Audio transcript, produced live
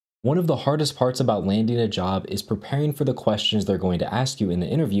One of the hardest parts about landing a job is preparing for the questions they're going to ask you in the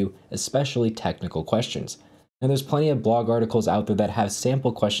interview, especially technical questions. Now, there's plenty of blog articles out there that have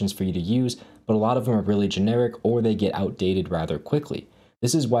sample questions for you to use, but a lot of them are really generic or they get outdated rather quickly.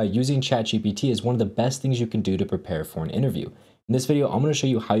 This is why using ChatGPT is one of the best things you can do to prepare for an interview. In this video, I'm going to show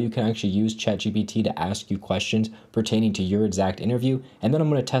you how you can actually use ChatGPT to ask you questions pertaining to your exact interview, and then I'm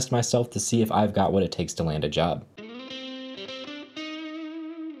going to test myself to see if I've got what it takes to land a job.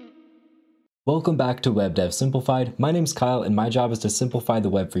 Welcome back to Web Dev Simplified. My name's Kyle and my job is to simplify the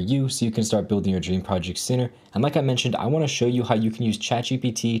web for you so you can start building your dream project sooner. And like I mentioned, I want to show you how you can use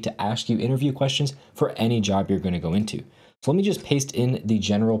ChatGPT to ask you interview questions for any job you're going to go into. So let me just paste in the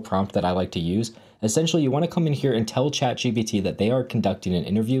general prompt that I like to use. Essentially, you want to come in here and tell ChatGPT that they are conducting an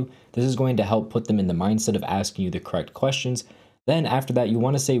interview. This is going to help put them in the mindset of asking you the correct questions. Then after that, you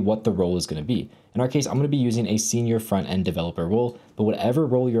want to say what the role is going to be. In our case, I'm going to be using a senior front-end developer role, but whatever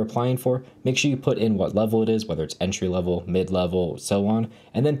role you're applying for, make sure you put in what level it is, whether it's entry level, mid-level, so on,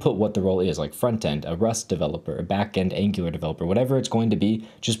 and then put what the role is, like front-end, a Rust developer, a back-end Angular developer, whatever it's going to be,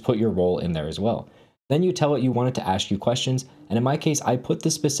 just put your role in there as well. Then you tell it you want it to ask you questions, and in my case, I put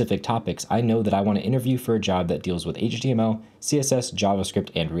the specific topics. I know that I want to interview for a job that deals with HTML, CSS,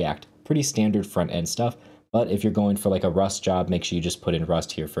 JavaScript, and React. Pretty standard front-end stuff. But if you're going for like a Rust job, make sure you just put in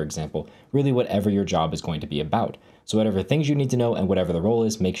Rust here, for example, really whatever your job is going to be about. So whatever things you need to know and whatever the role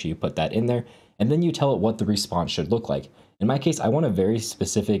is, make sure you put that in there. And then you tell it what the response should look like. In my case, I want a very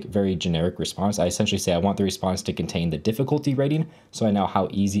specific, very generic response. I essentially say I want the response to contain the difficulty rating, so I know how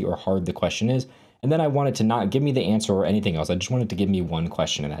easy or hard the question is. And then I want it to not give me the answer or anything else. I just want it to give me one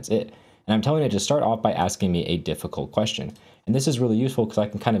question and that's it. And I'm telling it to start off by asking me a difficult question. And this is really useful because I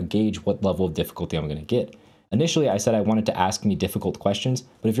can kind of gauge what level of difficulty I'm going to get. Initially, I said I wanted to ask me difficult questions,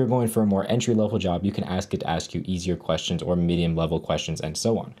 but if you're going for a more entry-level job, you can ask it to ask you easier questions or medium-level questions and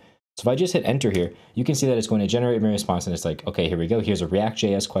so on. So if I just hit enter here, you can see that it's going to generate my response and it's like, okay, here we go. Here's a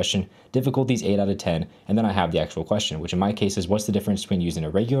React.js question, difficulty's 8 out of 10, and then I have the actual question, which in my case is what's the difference between using a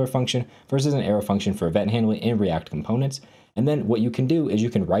regular function versus an arrow function for event handling in React components. And then what you can do is you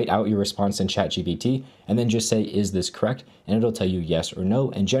can write out your response in ChatGPT and then just say, is this correct? And it'll tell you yes or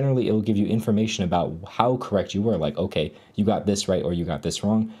no. And generally it'll give you information about how correct you were. Like, okay, you got this right or you got this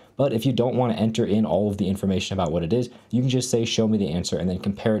wrong. But if you don't want to enter in all of the information about what it is, you can just say, show me the answer and then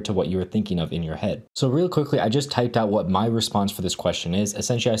compare it to what you were thinking of in your head. So real quickly, I just typed out what my response for this question is.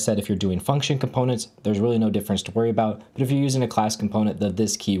 Essentially, I said, if you're doing function components, there's really no difference to worry about. But if you're using a class component,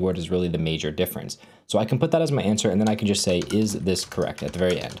 this keyword is really the major difference. So I can put that as my answer, and then I can just say, is this correct at the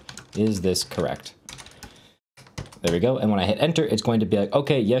very end? Is this correct? There we go. And when I hit enter, it's going to be like,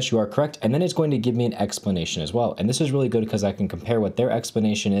 okay, yes, you are correct. And then it's going to give me an explanation as well. And this is really good because I can compare what their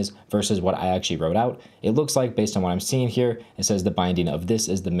explanation is versus what I actually wrote out. It looks like, based on what I'm seeing here, it says the binding of this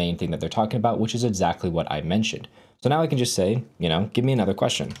is the main thing that they're talking about, which is exactly what I mentioned. So now I can just say, give me another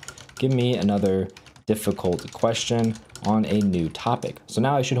question. Give me another difficult question on a new topic. So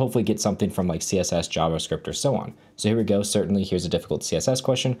now I should hopefully get something from like CSS, JavaScript, or so on. So here we go. Certainly, here's a difficult CSS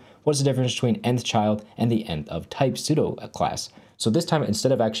question. What's the difference between nth child and the nth of type pseudo class? So this time,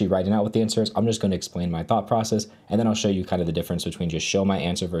 instead of actually writing out what the answer is, I'm just going to explain my thought process, and then I'll show you kind of the difference between just show my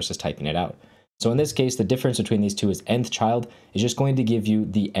answer versus typing it out. So in this case, the difference between these two is nth child is just going to give you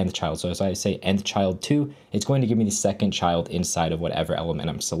the nth child. So as I say nth child 2, it's going to give me the second child inside of whatever element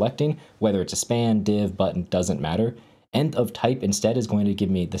I'm selecting, whether it's a span, div, button, doesn't matter. Nth of type instead is going to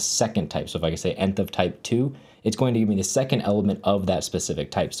give me the second type. So if I can say nth of type 2, it's going to give me the second element of that specific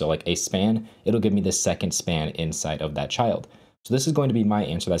type. So like a span, it'll give me the second span inside of that child. So this is going to be my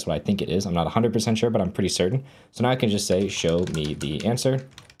answer. That's what I think it is. I'm not 100% sure, but I'm pretty certain. So now I can just say, show me the answer.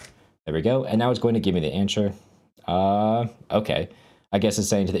 There we go. And now it's going to give me the answer. Okay. I guess it's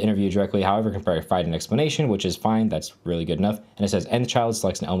saying to the interview directly, however, can provide an explanation, which is fine. That's really good enough. And it says nth child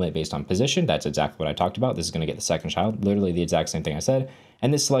selects an element based on position. That's exactly what I talked about. This is going to get the second child, literally the exact same thing I said.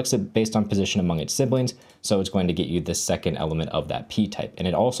 And this selects it based on position among its siblings. So it's going to get you the second element of that P type. And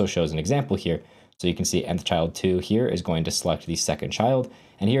it also shows an example here. So you can see nth child 2 here is going to select the second child.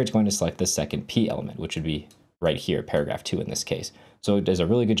 And here it's going to select the second P element, which would be right here, paragraph 2 in this case. So it does a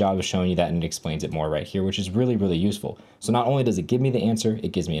really good job of showing you that, and it explains it more right here, which is really, really useful. So not only does it give me the answer,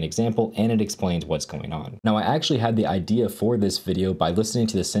 it gives me an example, and it explains what's going on. Now, I actually had the idea for this video by listening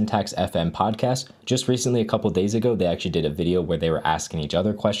to the Syntax FM podcast. Just recently, a couple days ago, they actually did a video where they were asking each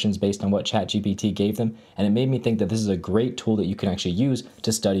other questions based on what ChatGPT gave them, and it made me think that this is a great tool that you can actually use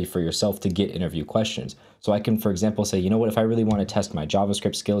to study for yourself to get interview questions. So I can, for example, say, you know what, if I really want to test my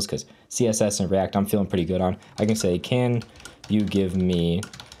JavaScript skills, because CSS and React I'm feeling pretty good on, I can say, can you give me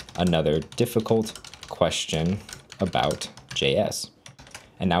another difficult question about JS?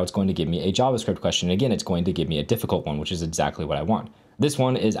 and now it's going to give me a JavaScript question. Again, it's going to give me a difficult one, which is exactly what I want. This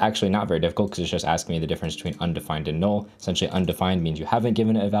one is actually not very difficult because it's just asking me the difference between undefined and null. Essentially, undefined means you haven't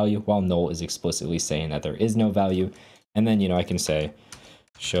given it a value, while null is explicitly saying that there is no value. And then, I can say,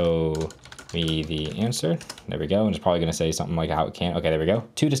 show me the answer. There we go. And it's probably going to say something like how it can. Okay, there we go.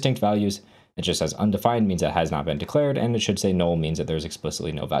 2 distinct values. It just says undefined means that has not been declared, and it should say null means that there's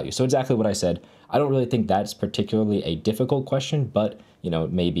explicitly no value. So exactly what I said. I don't really think that's particularly a difficult question, but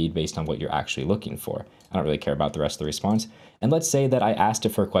maybe based on what you're actually looking for. I don't really care about the rest of the response. And let's say that I asked it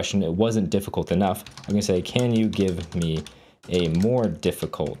for a question, it wasn't difficult enough. I'm gonna say, can you give me a more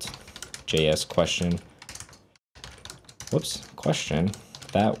difficult JS question? Whoops, question.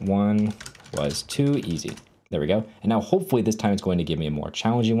 That one was too easy. There we go. And now hopefully this time it's going to give me a more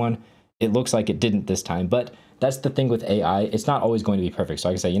challenging one. It looks like it didn't this time, but that's the thing with AI. It's not always going to be perfect. So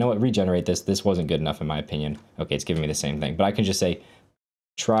I can say, regenerate this. This wasn't good enough in my opinion. Okay, it's giving me the same thing, but I can just say,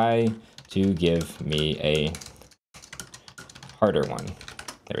 try to give me a harder one.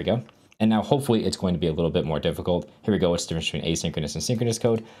 There we go. And now hopefully it's going to be a little bit more difficult. Here we go. What's the difference between asynchronous and synchronous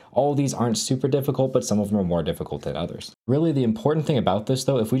code? All these aren't super difficult, but some of them are more difficult than others. Really, the important thing about this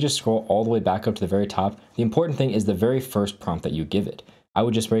though, if we just scroll all the way back up to the very top, the important thing is the very first prompt that you give it. I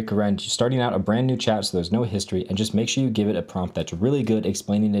would just recommend starting out a brand new chat so there's no history, and just make sure you give it a prompt that's really good,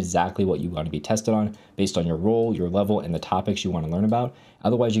 explaining exactly what you want to be tested on based on your role, your level, and the topics you want to learn about.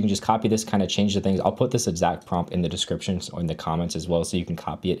 Otherwise, you can just copy this, kind of change the things. I'll put this exact prompt in the description or in the comments as well, so you can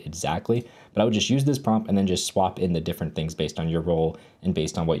copy it exactly. But I would just use this prompt and then just swap in the different things based on your role and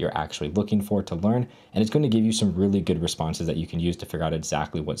based on what you're actually looking for to learn. And it's going to give you some really good responses that you can use to figure out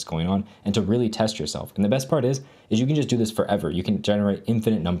exactly what's going on and to really test yourself. And the best part is you can just do this forever. You can generate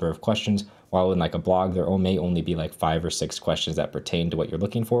infinite number of questions, while in like a blog, there may only be like 5 or 6 questions that pertain to what you're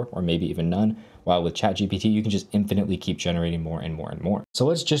looking for, or maybe even none. While with ChatGPT, you can just infinitely keep generating more and more and more. So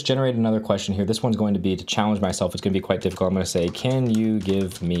let's just generate another question here. This one's going to be to challenge myself. It's going to be quite difficult. I'm going to say, can you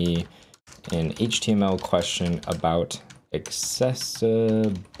give me an HTML question about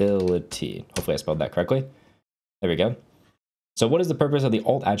accessibility? Hopefully I spelled that correctly. There we go. So what is the purpose of the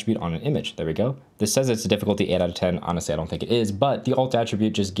alt attribute on an image? There we go. This says it's a difficulty 8 out of 10. Honestly, I don't think it is, but the alt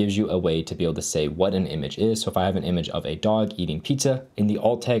attribute just gives you a way to be able to say what an image is. So if I have an image of a dog eating pizza, in the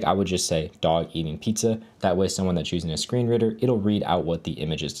alt tag, I would just say dog eating pizza. That way, someone that's using a screen reader, it'll read out what the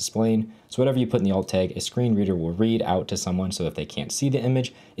image is displaying. So whatever you put in the alt tag, a screen reader will read out to someone. So if they can't see the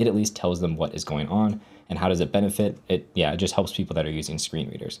image, it at least tells them what is going on. And how does it benefit? It just helps people that are using screen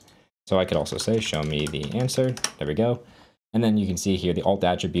readers. So I could also say, show me the answer. There we go. And then you can see here, the alt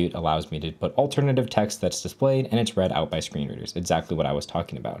attribute allows me to put alternative text that's displayed and it's read out by screen readers. Exactly what I was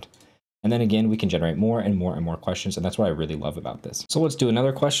talking about. And then again, we can generate more and more and more questions. And that's what I really love about this. So let's do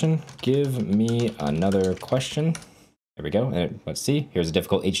another question. Give me another question. There we go. And let's see. Here's a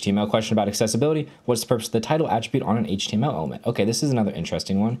difficult HTML question about accessibility. What's the purpose of the title attribute on an HTML element? Okay, this is another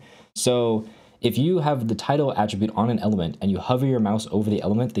interesting one. So if you have the title attribute on an element and you hover your mouse over the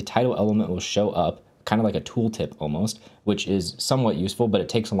element, the title element will show up kind of like a tooltip almost, which is somewhat useful, but it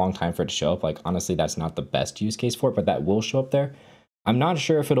takes a long time for it to show up. Like, honestly, that's not the best use case for it, but that will show up there. I'm not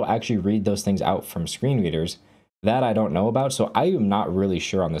sure if it'll actually read those things out from screen readers. That I don't know about, so I am not really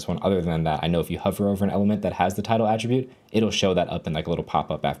sure on this one, other than that I know if you hover over an element that has the title attribute, it'll show that up in like a little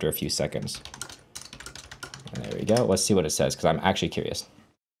pop-up after a few seconds. And there we go. Let's see what it says, because I'm actually curious.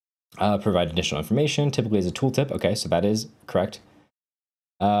 Provide additional information, typically as a tooltip. Okay, so that is correct.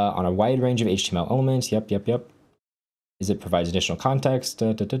 On a wide range of HTML elements. Yep. Is it provides additional context,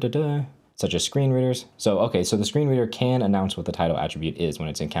 such as screen readers. So, okay, so the screen reader can announce what the title attribute is when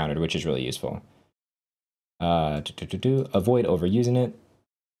it's encountered, which is really useful. Avoid overusing it.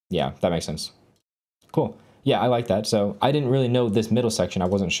 Yeah, that makes sense. Cool. Yeah, I like that. So I didn't really know this middle section. I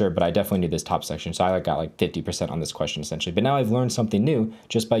wasn't sure, but I definitely knew this top section. So I got like 50% on this question essentially. But now I've learned something new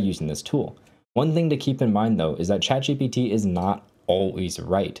just by using this tool. One thing to keep in mind though is that ChatGPT is not always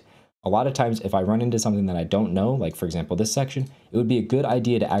right. A lot of times if I run into something that I don't know, like for example this section, it would be a good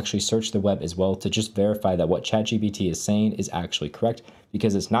idea to actually search the web as well to just verify that what ChatGPT is saying is actually correct,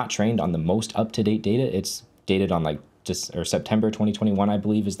 because it's not trained on the most up-to-date data. It's dated on like September 2021, I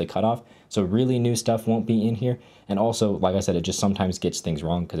believe, is the cutoff. So really new stuff won't be in here. And also, like I said, it just sometimes gets things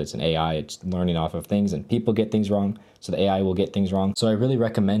wrong because it's an AI. It's learning off of things and people get things wrong. So the AI will get things wrong. So I really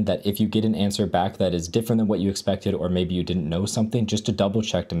recommend that if you get an answer back that is different than what you expected, or maybe you didn't know something, just to double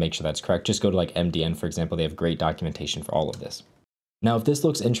check to make sure that's correct. Just go to like MDN, for example. They have great documentation for all of this. Now, if this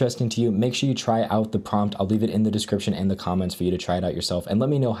looks interesting to you, make sure you try out the prompt. I'll leave it in the description and the comments for you to try it out yourself and let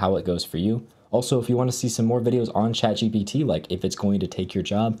me know how it goes for you. Also, if you want to see some more videos on ChatGPT, like if it's going to take your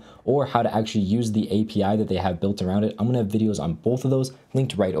job or how to actually use the API that they have built around it, I'm going to have videos on both of those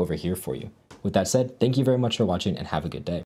linked right over here for you. With that said, thank you very much for watching and have a good day.